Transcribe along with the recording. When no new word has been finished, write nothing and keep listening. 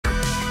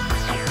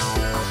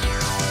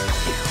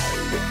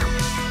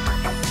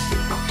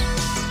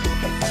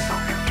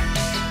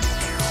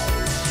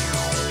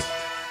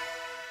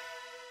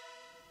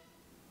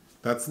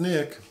That's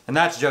Nick. And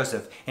that's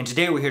Joseph. And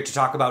today we're here to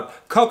talk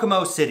about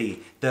Kokomo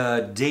City,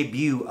 the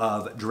debut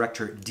of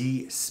director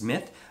D.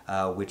 Smith,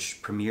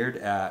 which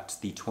premiered at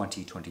the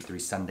 2023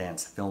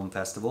 Sundance Film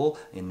Festival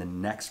in the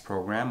next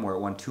program, where it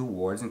won 2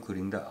 awards,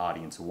 including the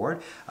Audience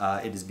Award.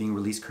 It is being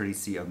released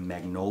courtesy of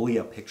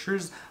Magnolia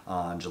Pictures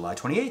on July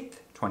 28th,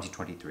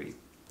 2023.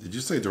 Did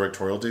you say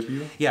directorial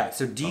debut? Yeah,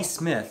 so D.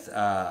 Smith,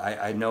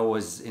 I know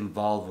was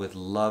involved with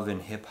Love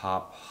and Hip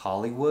Hop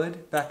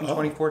Hollywood back in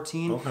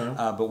 2014. Okay.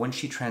 But when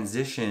she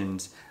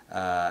transitioned,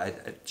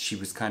 she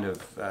was kind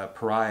of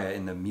pariah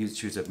in the music.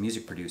 She was a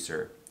music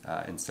producer,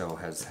 and so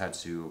has had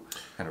to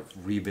kind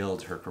of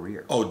rebuild her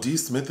career. Oh, D.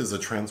 Smith is a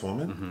trans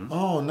woman? Mm-hmm.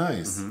 Oh,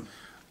 nice.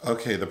 Mm-hmm.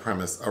 Okay, the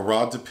premise. A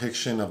raw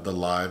depiction of the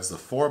lives of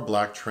 4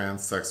 black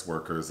trans sex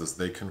workers as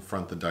they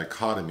confront the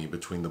dichotomy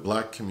between the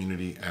black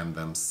community and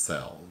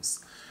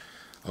themselves.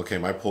 Okay,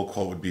 my pull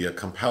quote would be a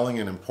compelling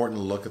and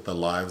important look at the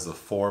lives of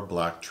 4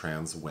 black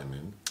trans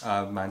women.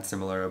 Mine's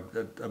similar,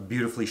 a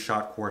beautifully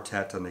shot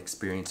quartet on the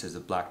experiences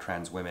of black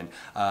trans women.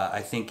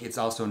 I think it's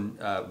also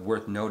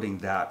worth noting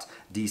that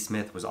D.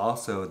 Smith was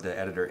also the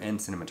editor and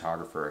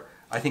cinematographer.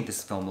 I think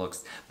this film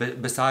looks,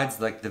 but besides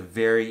like the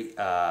very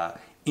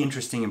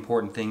interesting,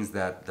 important things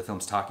that the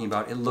film's talking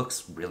about, it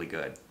looks really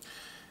good.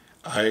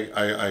 I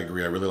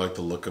agree. I really like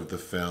the look of the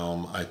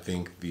film. I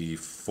think the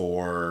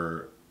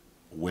 4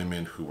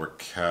 women who were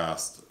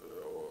cast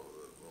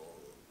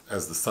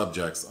as the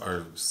subjects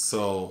are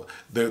so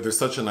there's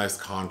such a nice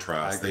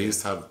contrast. They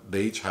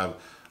each have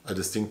a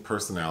distinct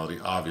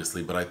personality,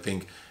 obviously, but I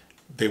think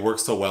they work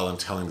so well in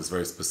telling this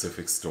very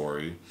specific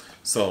story.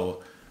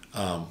 So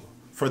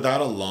for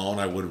that alone,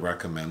 I would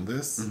recommend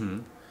this. Mm-hmm.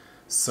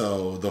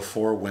 So the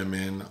 4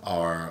 women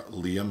are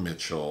Liyah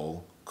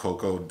Mitchell,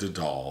 Koko Da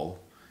Doll,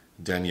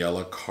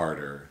 Daniella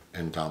Carter,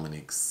 and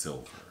Dominque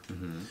Silver.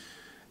 Mm-hmm.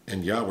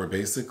 And yeah, we're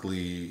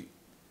basically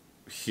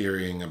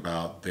hearing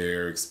about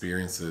their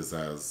experiences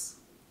as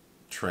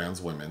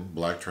trans women,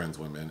 black trans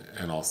women,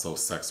 and also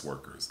sex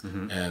workers.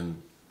 Mm-hmm.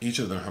 And each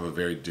of them have a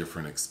very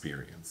different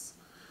experience.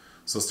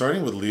 So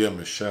starting with Liyah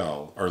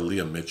Mitchell,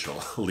 Liyah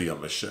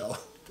Mitchell.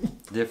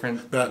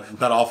 Different?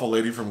 that awful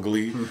lady from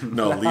Glee?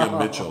 No, Liyah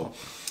Mitchell.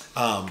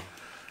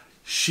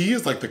 She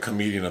is like the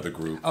comedian of the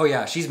group. Oh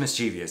yeah, she's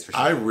mischievous for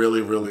sure. I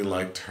really, really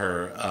liked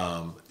her.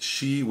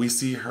 We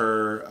see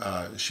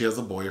her, she has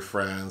a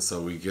boyfriend,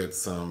 so we get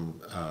some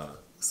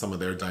of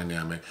their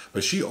dynamic.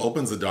 But she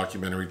opens the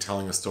documentary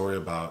telling a story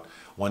about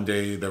one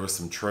day there was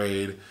some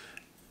trade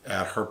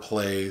at her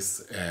place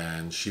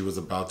and she was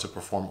about to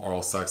perform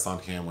oral sex on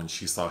him when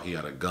she saw he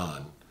had a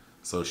gun.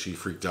 So she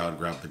freaked out,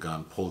 grabbed the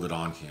gun, pulled it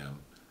on him,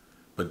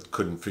 but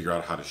couldn't figure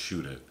out how to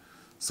shoot it.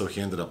 So he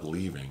ended up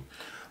leaving.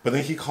 But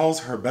then he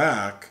calls her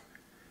back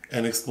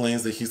and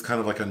explains that he's kind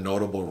of like a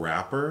notable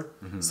rapper.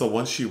 Mm-hmm. So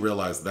once she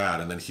realized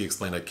that, and then he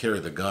explained, I carry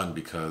the gun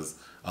because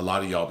a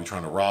lot of y'all be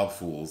trying to rob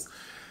fools.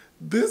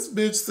 This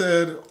bitch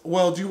said,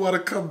 well, do you want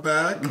to come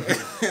back?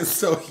 And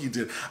so he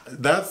did.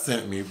 That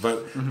sent me.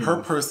 But mm-hmm.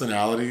 her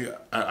personality,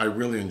 I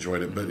really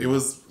enjoyed it. Mm-hmm. But it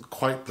was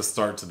quite the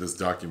start to this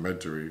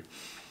documentary.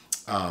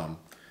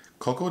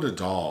 Koko Da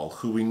Doll,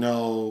 who we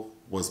know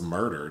was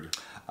murdered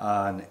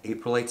on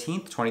April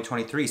 18th,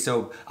 2023.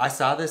 So I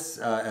saw this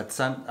out of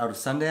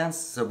Sundance.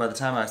 So by the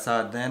time I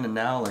saw it then and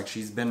now, like,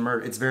 she's been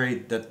murdered.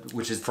 It's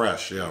which is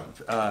fresh, yeah.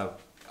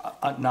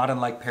 Not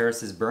unlike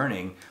Paris is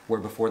Burning, where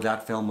before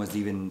that film was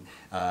even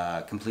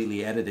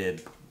completely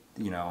edited,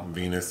 you know.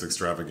 Venus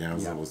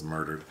Extravaganza was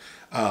murdered.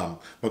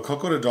 But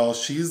Koko Da Doll,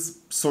 she's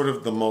sort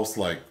of the most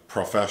like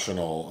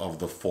professional of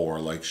the 4.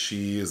 Like,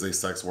 she is a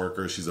sex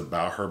worker. She's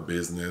about her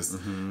business.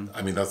 Mm-hmm.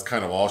 I mean, that's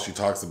kind of all she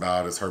talks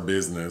about is her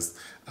business.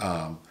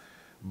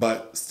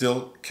 But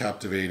still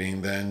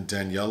captivating. Then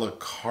Daniella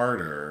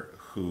Carter,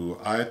 who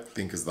I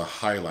think is the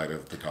highlight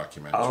of the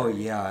documentary. Oh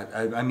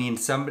yeah, I mean,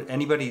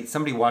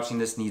 somebody watching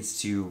this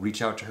needs to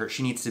reach out to her.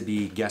 She needs to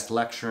be guest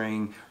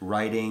lecturing,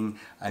 writing.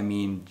 I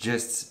mean,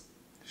 just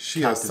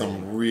she has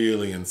some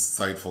really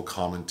insightful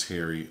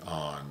commentary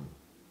on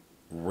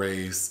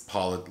race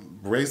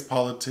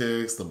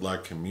politics, the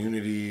black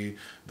community,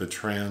 the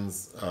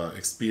trans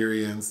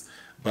experience.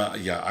 But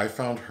yeah, I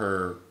found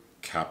her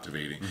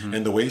captivating, mm-hmm.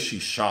 and the way she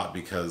shot,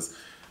 because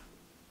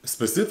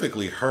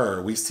specifically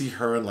her, we see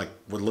her in like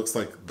what looks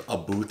like a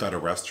booth at a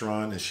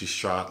restaurant, and she's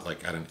shot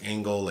like at an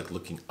angle, like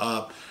looking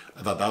up.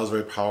 I thought that was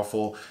very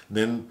powerful.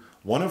 Then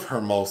one of her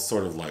most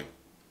sort of like,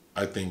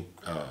 I think,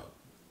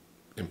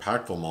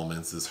 impactful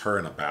moments is her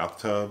in a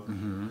bathtub.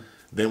 Mm-hmm.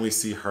 Then we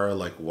see her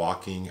like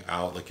walking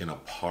out like in a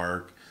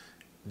park.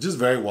 Just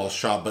very well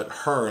shot, but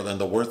her and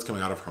the words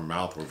coming out of her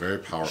mouth were very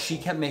powerful. She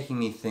kept making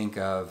me think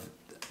of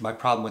my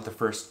problem with the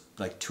first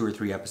like 2 or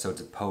 3 episodes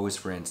of Pose,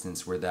 for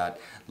instance, were that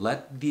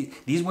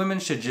these women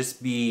should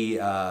just be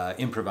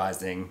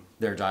improvising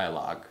their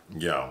dialogue.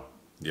 Yeah.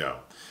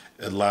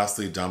 And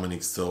lastly,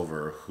 Dominque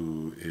Silver,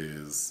 who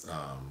is,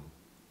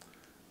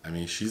 I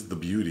mean, she's the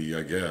beauty,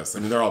 I guess. I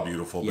mean, they're all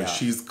beautiful, but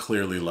she's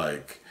clearly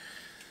like,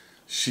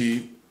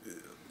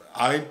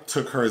 I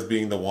took her as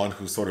being the one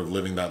who's sort of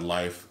living that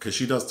life, because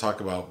she does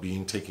talk about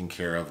being taken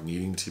care of,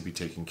 needing to be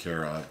taken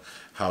care of,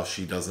 how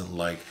she doesn't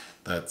like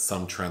that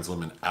some trans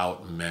women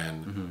out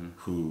men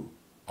who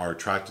are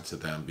attracted to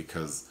them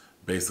because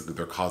basically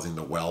they're causing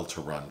the well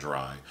to run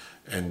dry.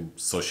 And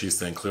so she's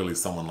saying clearly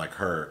someone like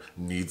her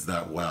needs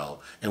that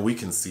well, and we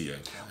can see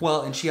it.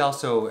 Well, and she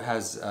also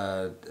has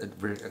a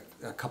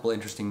couple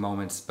interesting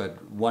moments,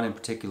 but one in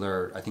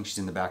particular, I think she's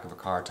in the back of a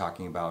car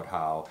talking about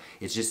how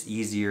it's just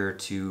easier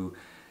to,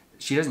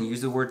 she doesn't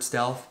use the word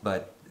stealth,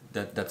 but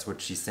that's what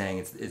she's saying,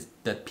 is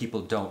that people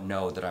don't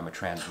know that I'm a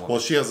trans woman.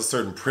 Well, she has a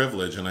certain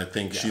privilege, and I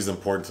think she's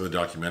important to the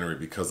documentary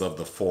because of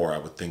the four. I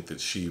would think that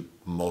she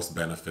most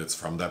benefits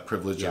from that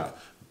privilege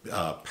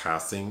of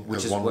passing,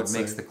 which is what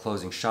makes the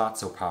closing shot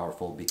so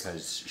powerful,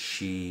 because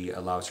she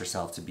allows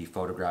herself to be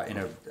photographed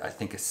in I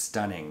think a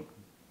stunning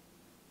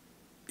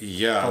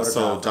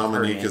so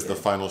Dominique is the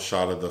final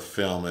shot of the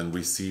film, and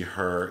we see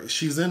her,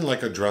 she's in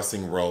like a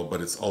dressing robe,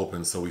 but it's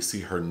open, so we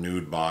see her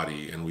nude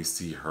body and we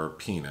see her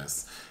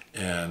penis.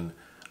 And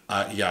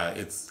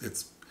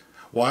it's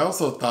well, I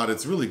also thought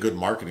it's really good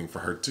marketing for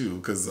her too,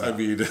 because I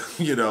mean,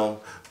 you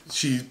know,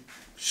 she's,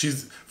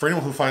 for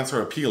anyone who finds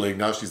her appealing,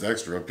 now she's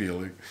extra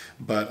appealing.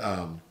 But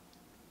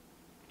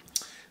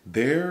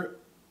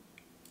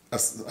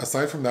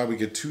aside from that, we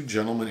get two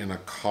gentlemen in a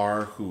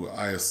car who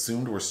I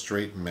assumed were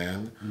straight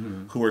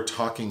men, who are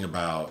talking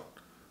about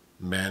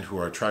men who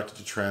are attracted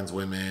to trans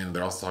women.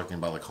 They're also talking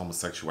about like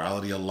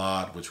homosexuality a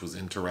lot, which was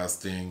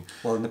interesting.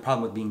 Well, and the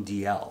problem with being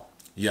DL.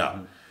 Yeah,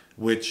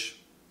 which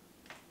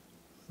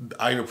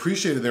I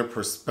appreciated their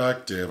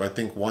perspective. I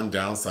think one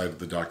downside of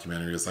the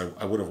documentary is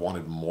I would have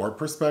wanted more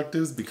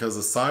perspectives, because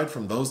aside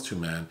from those two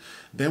men,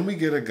 then we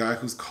get a guy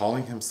who's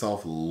calling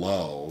himself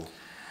Low,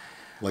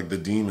 like the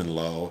demon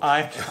Low.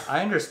 I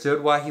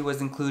understood why he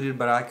was included,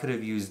 but I could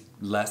have used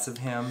less of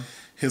him.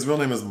 His real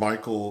name is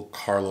Michael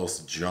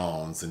Carlos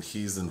Jones, and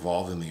he's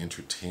involved in the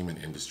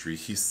entertainment industry.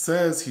 He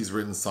says he's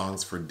written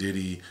songs for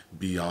Diddy,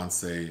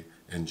 Beyonce,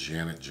 and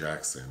Janet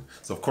Jackson.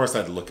 So of course I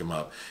had to look him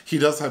up. He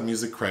does have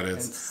music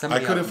credits. I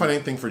couldn't find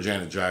anything for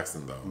Janet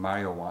Jackson though.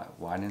 Mario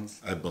Winans?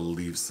 I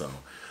believe so.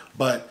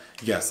 But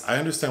yes, I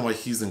understand why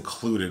he's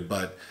included.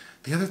 But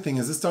the other thing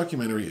is, this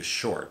documentary is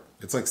short.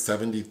 It's like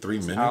 73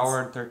 minutes.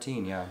 Hour and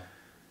 13, yeah.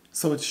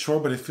 So it's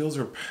short, but it feels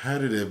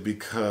repetitive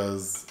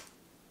because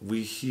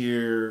we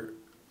hear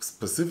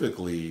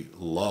specifically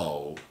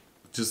Low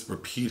just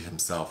repeat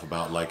himself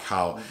about like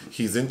how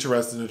he's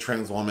interested in a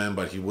trans woman,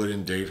 but he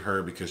wouldn't date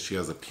her because she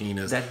has a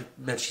penis.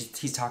 That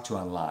he's talked to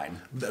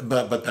online.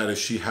 But that if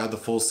she had the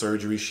full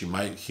surgery, he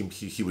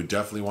would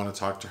definitely want to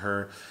talk to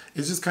her.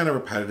 It's just kind of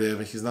repetitive,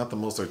 and he's not the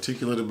most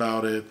articulate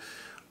about it.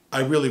 I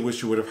really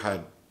wish you would have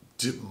had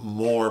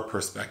more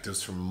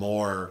perspectives from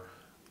more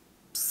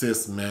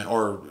cis men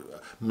or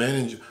men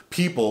and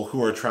people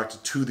who are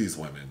attracted to these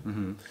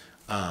women.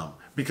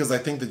 Because I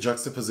think the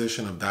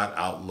juxtaposition of that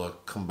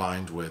outlook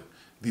combined with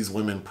these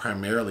women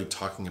primarily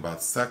talking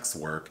about sex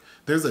work,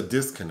 there's a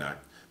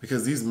disconnect,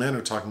 because these men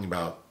are talking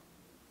about,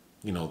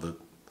 you know,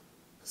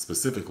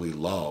 specifically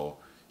Low.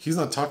 He's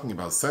not talking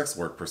about sex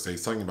work per se,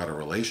 he's talking about a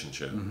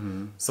relationship.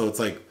 So it's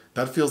like,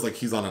 that feels like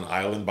he's on an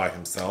island by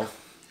himself.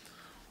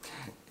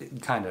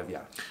 Kind of,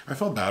 yeah. I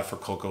felt bad for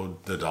Koko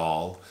Da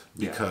Doll,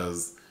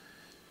 because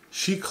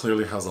she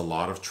clearly has a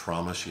lot of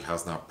trauma she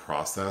has not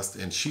processed,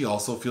 and she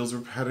also feels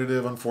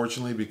repetitive,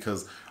 unfortunately,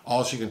 because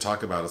all she can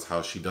talk about is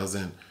how she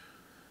doesn't,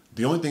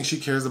 the only thing she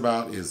cares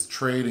about is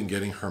trade and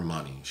getting her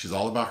money. She's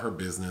all about her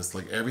business.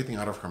 Like, everything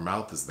out of her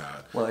mouth is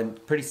that. Well,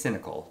 and pretty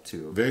cynical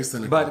too. Very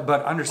cynical.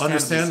 But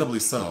understandably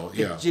so.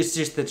 Yeah. It's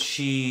just that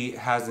she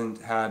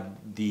hasn't had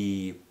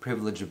the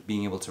privilege of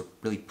being able to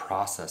really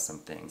process some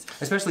things,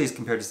 especially as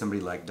compared to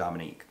somebody like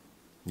Dominique.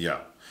 Yeah.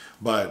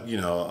 But, you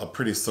know, a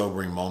pretty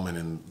sobering moment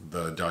in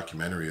the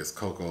documentary is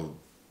Koko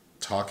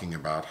talking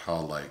about how,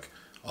 like,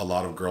 a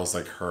lot of girls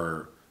like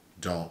her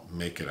don't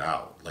make it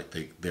out. Like,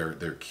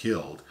 they're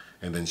killed.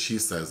 And then she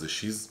says that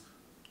she's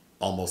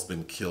almost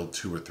been killed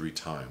 2 or 3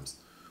 times.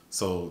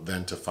 So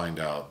then to find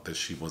out that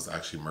she was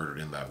actually murdered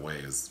in that way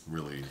is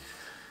really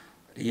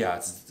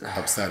it's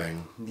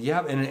upsetting.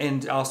 Yeah,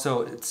 and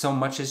also so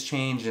much has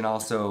changed, and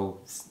also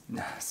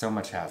so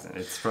much hasn't.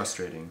 It's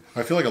frustrating.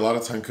 I feel like a lot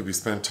of time could be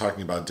spent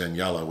talking about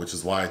Daniella, which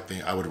is why I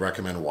think I would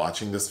recommend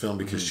watching this film,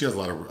 because she has a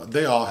lot of,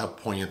 they all have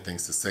poignant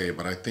things to say,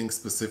 but I think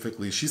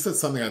specifically, she said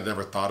something I'd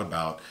never thought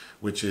about,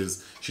 which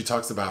is she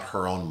talks about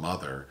her own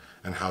mother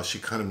and how she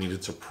kind of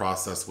needed to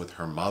process with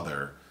her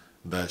mother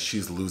that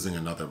she's losing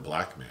another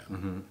black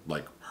man,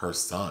 like her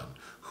son,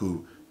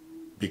 who,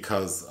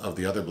 because of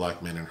the other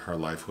black men in her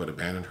life who had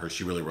abandoned her,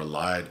 she really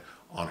relied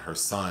on her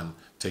son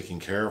taking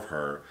care of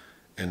her.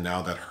 And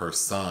now that her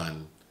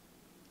son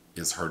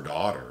is her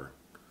daughter,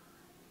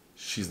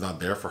 she's not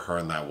there for her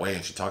in that way.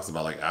 And she talks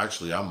about, like,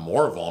 actually, I'm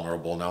more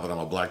vulnerable now that I'm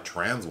a black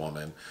trans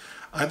woman.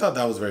 I thought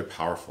that was very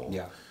powerful.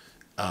 Yeah.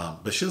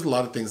 But she has a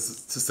lot of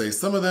things to say.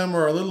 Some of them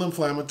are a little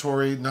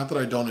inflammatory. Not that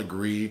I don't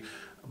agree,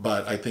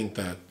 but I think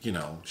that, you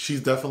know,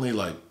 she's definitely,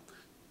 like,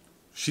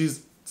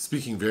 she's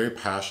speaking very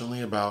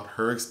passionately about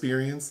her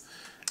experience.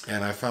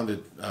 And I found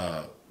it,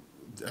 I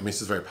mean, it's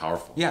just very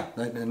powerful. Yeah,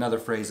 another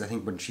phrase I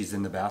think when she's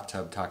in the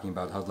bathtub talking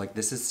about how like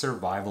this is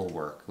survival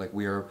work. Like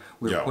we're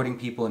putting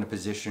people in a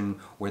position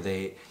where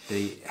they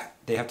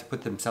have to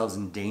put themselves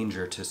in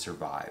danger to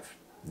survive.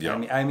 Yeah.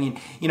 I mean,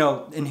 you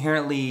know,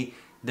 inherently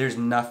there's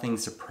nothing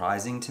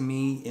surprising to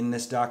me in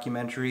this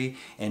documentary,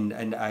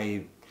 and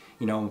I,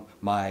 you know,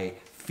 my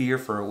fear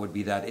for it would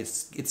be that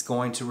it's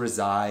going to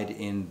reside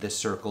in the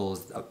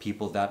circles of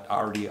people that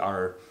already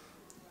are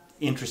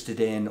interested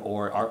in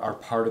or are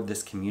part of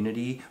this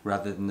community,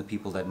 rather than the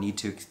people that need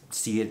to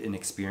see it and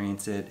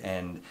experience it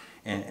and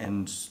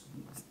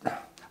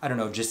I don't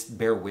know, just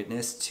bear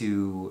witness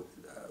to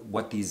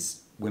what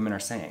these women are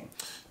saying.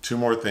 Two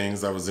more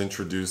things. I was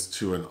introduced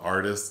to an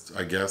artist,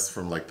 I guess,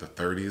 from like the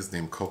 30s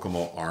named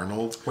Kokomo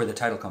Arnold. Where the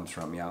title comes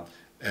from, yeah.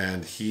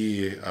 And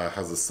he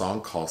has a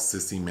song called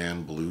Sissy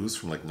Man Blues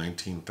from like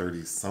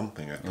 1930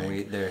 something, I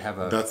think.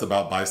 That's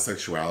about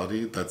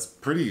bisexuality. That's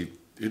pretty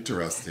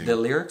interesting. The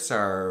lyrics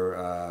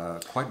are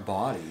quite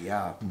bawdy,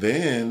 yeah.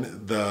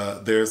 Then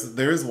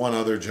there's one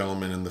other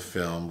gentleman in the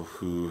film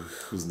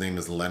whose name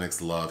is Lennox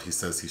Love. He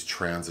says he's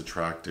trans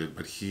attracted,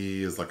 but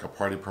he is like a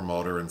party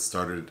promoter and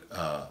started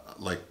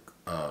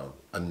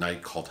a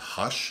night called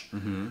Hush,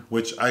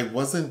 which I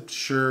wasn't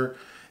sure.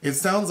 It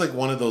sounds like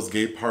one of those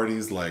gay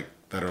parties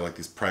that are like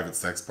these private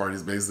sex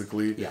parties,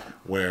 basically, yeah,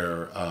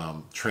 where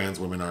trans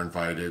women are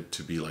invited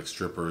to be like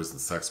strippers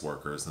and sex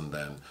workers, and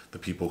then the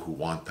people who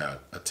want that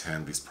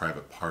attend these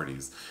private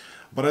parties.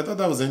 But I thought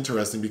that was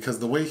interesting because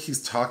the way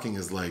he's talking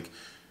is like,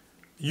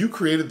 you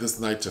created this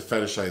night to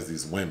fetishize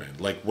these women.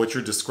 Like what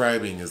you're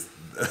describing is,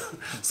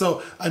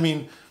 so I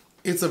mean,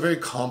 it's a very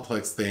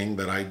complex thing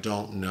that I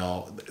don't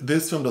know.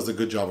 This film does a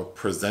good job of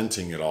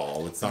presenting it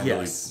all. It's not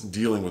really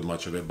dealing with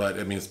much of it, but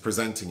I mean, it's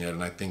presenting it,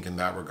 and I think in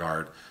that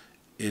regard,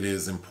 it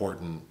is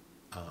important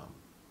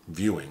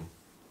viewing.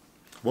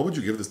 What would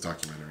you give this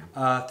documentary?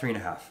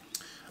 3.5.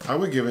 I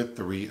would give it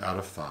 3 out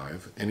of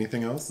 5.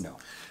 Anything else? No.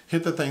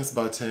 Hit the thanks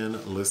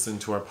button. Listen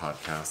to our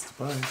podcast.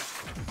 Bye.